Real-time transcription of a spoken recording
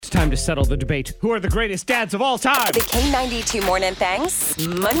time to settle the debate. Who are the greatest dads of all time? The K92 Morning Thangs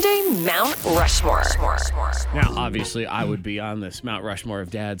Monday Mount Rushmore. Now, obviously, I would be on this Mount Rushmore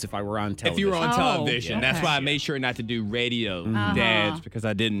of dads if I were on television. If you were on television. okay. That's why I made sure not to do radio dads because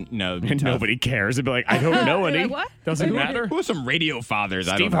I didn't know. And nobody cares. It'd be like, I don't know any. Like, what? Doesn't matter. Who are some radio fathers?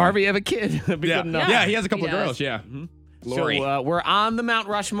 I don't Steve know. Harvey have a kid. That'd be good enough. Yeah, he has a couple He of does. girls, yeah. So we're on the Mount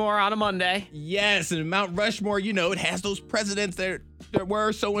Rushmore on a Monday. Yes, and Mount Rushmore, it has those presidents that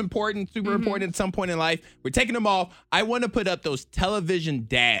were so important, super important at some point in life. We're taking them off. I want to put up those television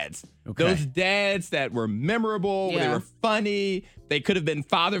dads. Okay. Those dads that were memorable, they were funny. They could have been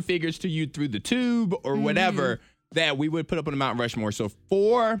father figures to you through the tube or whatever that we would put up on the Mount Rushmore. So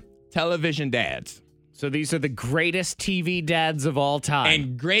 4 television dads. So these are the greatest TV dads of all time.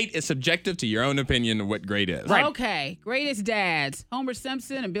 And great is subjective to your own opinion of what great is. Right. Okay. Greatest dads. Homer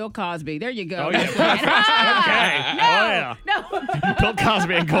Simpson and Bill Cosby. There you go. Oh, yeah. Okay. No. Oh, yeah. Bill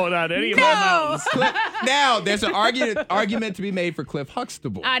Cosby ain't going on any of my mountains. Now, there's an argument to be made for Cliff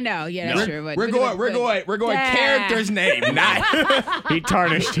Huxtable. I know. Yeah, that's true. But We're going Yeah. character's name, not He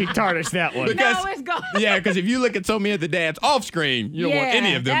tarnished that one. because No, it's gone. because if you look at so many of the dads off screen, you don't want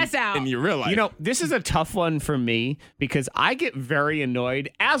any of them that's out. in your real life. This is a tough one for me because I get very annoyed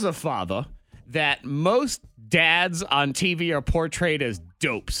as a father that most dads on TV are portrayed as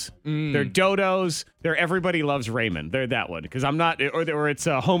dopes. They're dodos. They're Everybody Loves Raymond. They're that one because I'm not, or it's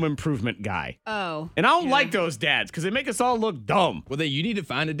a home improvement guy. Oh. And I don't like those dads because they make us all look dumb. Well, then you need to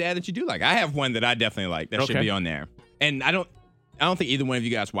find a dad that you do like. I have one that I definitely like that should Okay. be on there. And I don't think either one of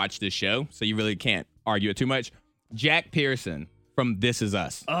you guys watch this show, so you really can't argue it too much. Jack Pearson from This Is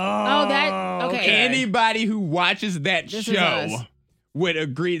Us. Oh, that. Okay. Anybody who watches that This Is show Us. would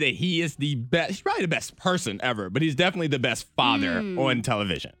agree that he is the best. He's probably the best person ever, but he's definitely the best father on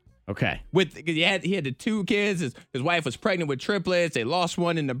television. Okay. Cause he had the 2 kids. His wife was pregnant with triplets. They lost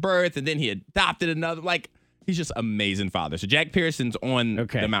one in the birth, and then he adopted another. Like, he's just amazing father. So Jack Pearson's on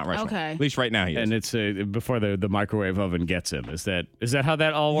the Mount Rushmore. Okay. At least right now he is. And it's before the microwave oven gets him. Is that how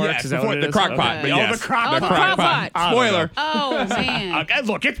that all works? Yes, is that before what it the is? crock pot. Okay. But Oh, yes. the crock Oh, the crock pot. Spoiler. Oh, man. Okay,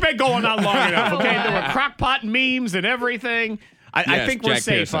 look, it's been going on long enough. Okay, there were crock pot memes and everything. I Yes, think we're Jack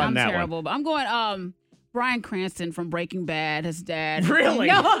safe Pearson. on I'm that terrible. one. But I'm going, Bryan Cranston from Breaking Bad, his dad. Really?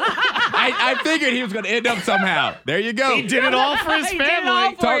 No. I figured he was going to end up somehow. There you go. He did it all for his He did it family.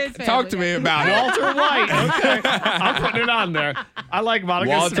 all for his Talk to me about it. Walter White. Okay, I'm putting it on there. I like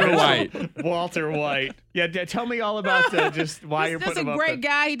Monica. Walter Smith. White. Walter White. Yeah, tell me all about just why you're That's putting a him great up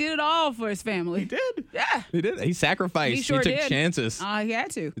there. guy. He did it all for his family. He did. Yeah. He did. He sacrificed. He sure took did. chances. He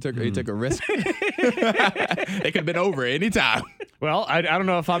had to. He took a risk. It could have been over any time. Well, I don't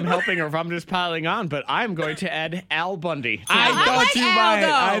know if I'm helping or if I'm just piling on, but I'm going to add Al Bundy. to I the list. thought like you Al, might.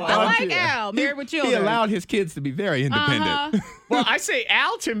 though. I like you. Al, married with He children. allowed his kids to be very independent. Uh-huh. Well, I say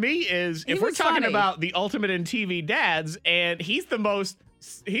Al to me is, if we're was talking funny. about the ultimate in TV dads, and he's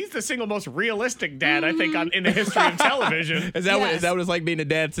the single most realistic dad, I think, in the history of television. Is that what Yes. it's like being a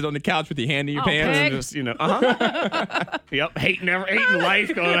dad, sit on the couch with your hand in your Oh, pants? Peg. Just, yep, hating life,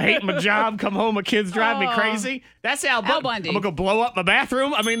 hating my job, come home, my kids drive me crazy. That's Al Bundy. Bundy. I'm gonna go blow up my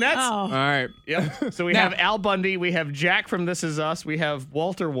bathroom. I mean, that's All right. yep. So we Now- have Al Bundy, we have Jack from This Is Us, we have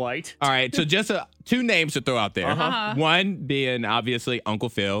Walter White. All right. So just 2 names to throw out there. Uh-huh. One being obviously Uncle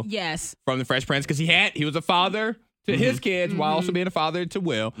Phil Yes. from The Fresh Prince because he was a father to his kids while also being a father to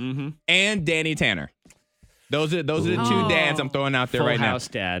Will, and Danny Tanner. Those are the 2 dads I'm throwing out there Full right House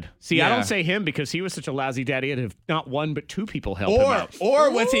dad. See, I don't say him because he was such a lousy dad. He had to have not 1 but 2 people help him now. out. Or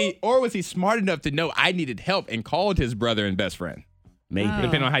was he smart enough to know I needed help and called his brother and best friend? Maybe.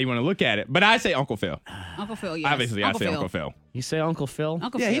 Depending on how you want to look at it. But I say Uncle Phil. Uncle Phil, yes. Obviously, I say Uncle Phil. You say Uncle Phil?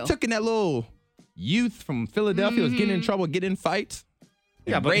 Uncle Yeah, Phil. he took in that little youth from Philadelphia was getting in trouble, getting in fights.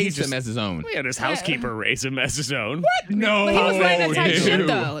 Yeah, and but he raised him as his own. We had his housekeeper raise him as his own. No, But he was running a tight ship, dude.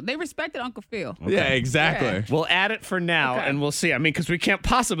 though. They respected Uncle Phil. Yeah, exactly. Yeah. We'll add it for now, Okay. and we'll see. I mean, because we can't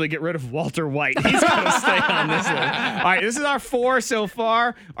possibly get rid of Walter White. He's going to stay on this list. All right, this is our 4 so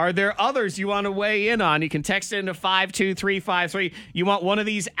far. Are there others you want to weigh in on? You can text into 52353. You want one of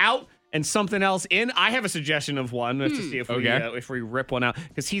these out and something else in? I have a suggestion of one to see if we rip one out,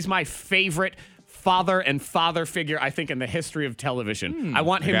 because he's my favorite father and father figure, I think, in the history of television. I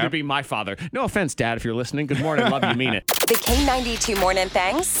want him to be my father. No offense, Dad, if you're listening. Good morning. Love you. Mean it. The K92 Morning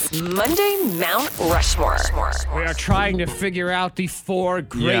Thangs Monday Mount Rushmore. We are trying to figure out the 4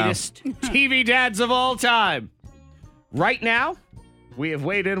 greatest TV dads of all time. Right now, we have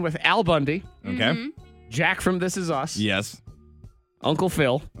weighed in with Al Bundy, Okay. Jack from This Is Us, Yes. Uncle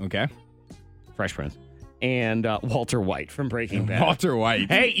Phil, Okay. Fresh Prince, and Walter White from Breaking Bad. Walter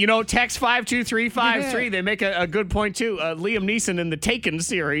White. Hey, text 52353. They make a good point, too. Liam Neeson in the Taken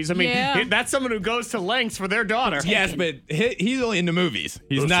series. I mean, that's someone who goes to lengths for their daughter. Yes, but he's only in the movies.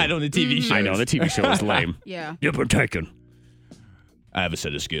 He's not on the TV show. I know, the TV show is lame. Yeah. You've been taken. I have a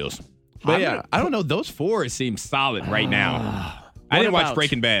set of skills. But yeah, I don't know. Those four seem solid right now. I didn't watch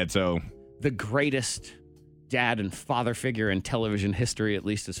Breaking Bad, so. The greatest dad and father figure in television history, at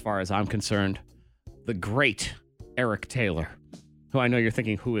least as far as I'm concerned. The great Eric Taylor, who I know you're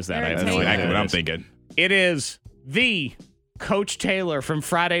thinking, who is that? Eric I have no Taylor. idea Exactly who what it I'm is. thinking. It is the Coach Taylor from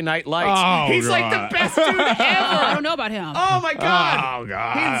Friday Night Lights. Oh, He's like God. the best dude ever. I don't know about him. Oh, my God. Oh,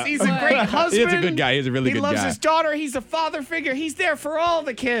 God. He's a great husband. He's a good guy. He's a really he good loves guy. his daughter. He's a father figure. He's there for all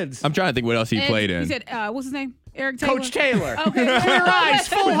the kids. I'm trying to think what else he And played in. You said, what's his name? Eric Taylor? Coach Taylor. Okay. Clear eyes,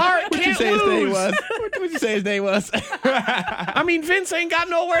 full heart, What'd you can't say his name lose. was? What'd you say his name was? I mean, Vince ain't got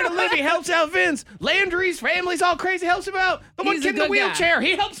nowhere to live. He helps out Vince. Landry's family's all crazy, helps him out. The one He's a kid in the good guy. wheelchair,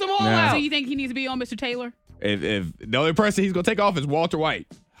 he helps them all No. out. So you think he needs to be on Mr. Taylor? If the only person he's gonna take off is Walter White.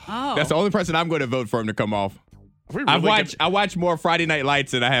 Oh. That's the only person I'm going to vote for him to come off. We I really watch more Friday Night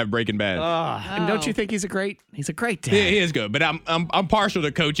Lights than I have Breaking Bad. And don't you think he's a great dad? He is good, but I'm partial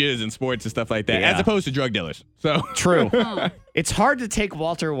to coaches and sports and stuff like that, Yeah. as opposed to drug dealers. So True. It's hard to take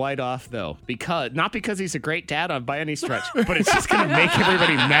Walter White off, though, not because he's a great dad by any stretch, but it's just going to make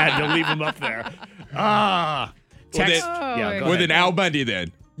everybody mad to leave him up there. Text. Well, Yeah, go Well, ahead. then Al Bundy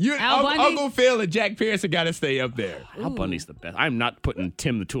then. Al Bundy? Uncle Phil and Jack Pearson got to stay up there. Al Bundy's the best. I'm not putting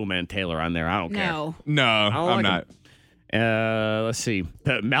Tim the Toolman Taylor on there. I don't care. No. No, I'm like not. Let's see.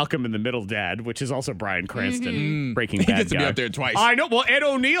 The Malcolm in the Middle dad, which is also Bryan Cranston, Breaking He Bad gets to be guy. up there twice. I know. Well, Ed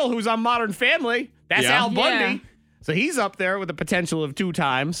O'Neill, who's on Modern Family, that's Yeah. Al Bundy. Yeah. So he's up there with the potential of 2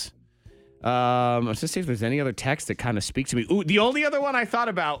 times. Let's just see if there's any other text that kind of speaks to me. Ooh, the only other one I thought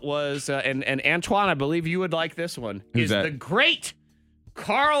about was, and Antoine, I believe you would like this one, Who's is that? the great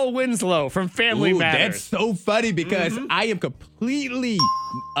Carl Winslow from Family Ooh, Matters. that's so funny because I am completely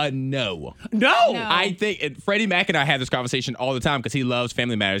a no. No. I think and Freddie Mac and I have this conversation all the time because he loves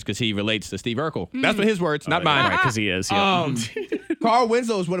Family Matters because he relates to Steve Urkel. That's what his words, not mine. Because he is. Yeah. Carl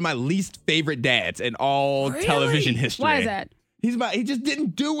Winslow is one of my least favorite dads in all television history. Why is that? He just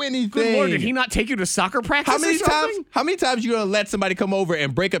didn't do anything. Good Lord, did he not take you to soccer practice How many or something? times? How many times you gonna let somebody come over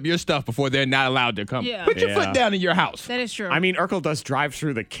and break up your stuff before they're not allowed to come? Yeah. Put your Yeah. foot down in your house. That is true. I mean, Urkel does drive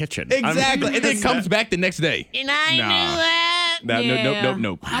through the kitchen. Exactly, and then comes back the next day. And I Nah. knew that.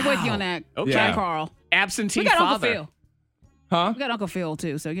 Nope. I'm with you on that. Okay. Sorry, Yeah. Carl. Absentee We got Uncle father. Phil. Huh? We got Uncle Phil,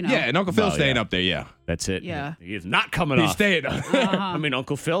 too, so, you know. Yeah, and Uncle Phil's Oh, staying yeah. up there. Yeah, That's it. Yeah. He is not coming he's off. staying up. I mean,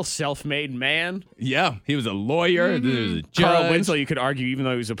 Uncle Phil, self-made man. Yeah, he was a lawyer. He was a judge. Carl Winslow, you could argue, even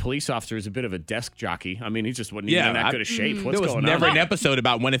though he was a police officer, is a bit of a desk jockey. I mean, he just wasn't even in that good a shape. What's There was going never on? an episode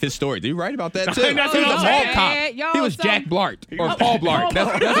about one of his stories. Did you write about that too? That's He what was a I'm mall saying. cop. Y'all He was some- Jack Blart or Paul Blart. That's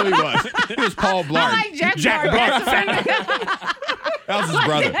what he was. He was Paul Blart. I like Jack Blart. That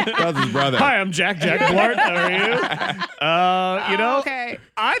was his brother. Hi, I'm Jack Blart. How are you? Okay.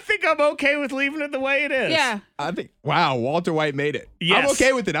 I think I'm okay with leaving it the way it is. Yeah. I think. Wow, Walter White made it. Yes. I'm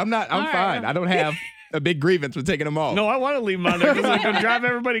okay with it. I'm All right. fine. I don't have a big grievance with taking them off. No, I want to leave them on there because it's going to drive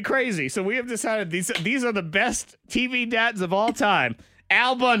everybody crazy. So we have decided these are the best TV dads of all time.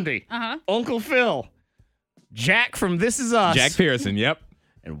 Al Bundy, Uncle Phil, Jack from This Is Us, Jack Pearson. Yep.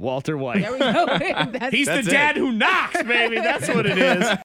 and Walter White. There we go. He's That's the it. dad who knocks, baby. That's what it is.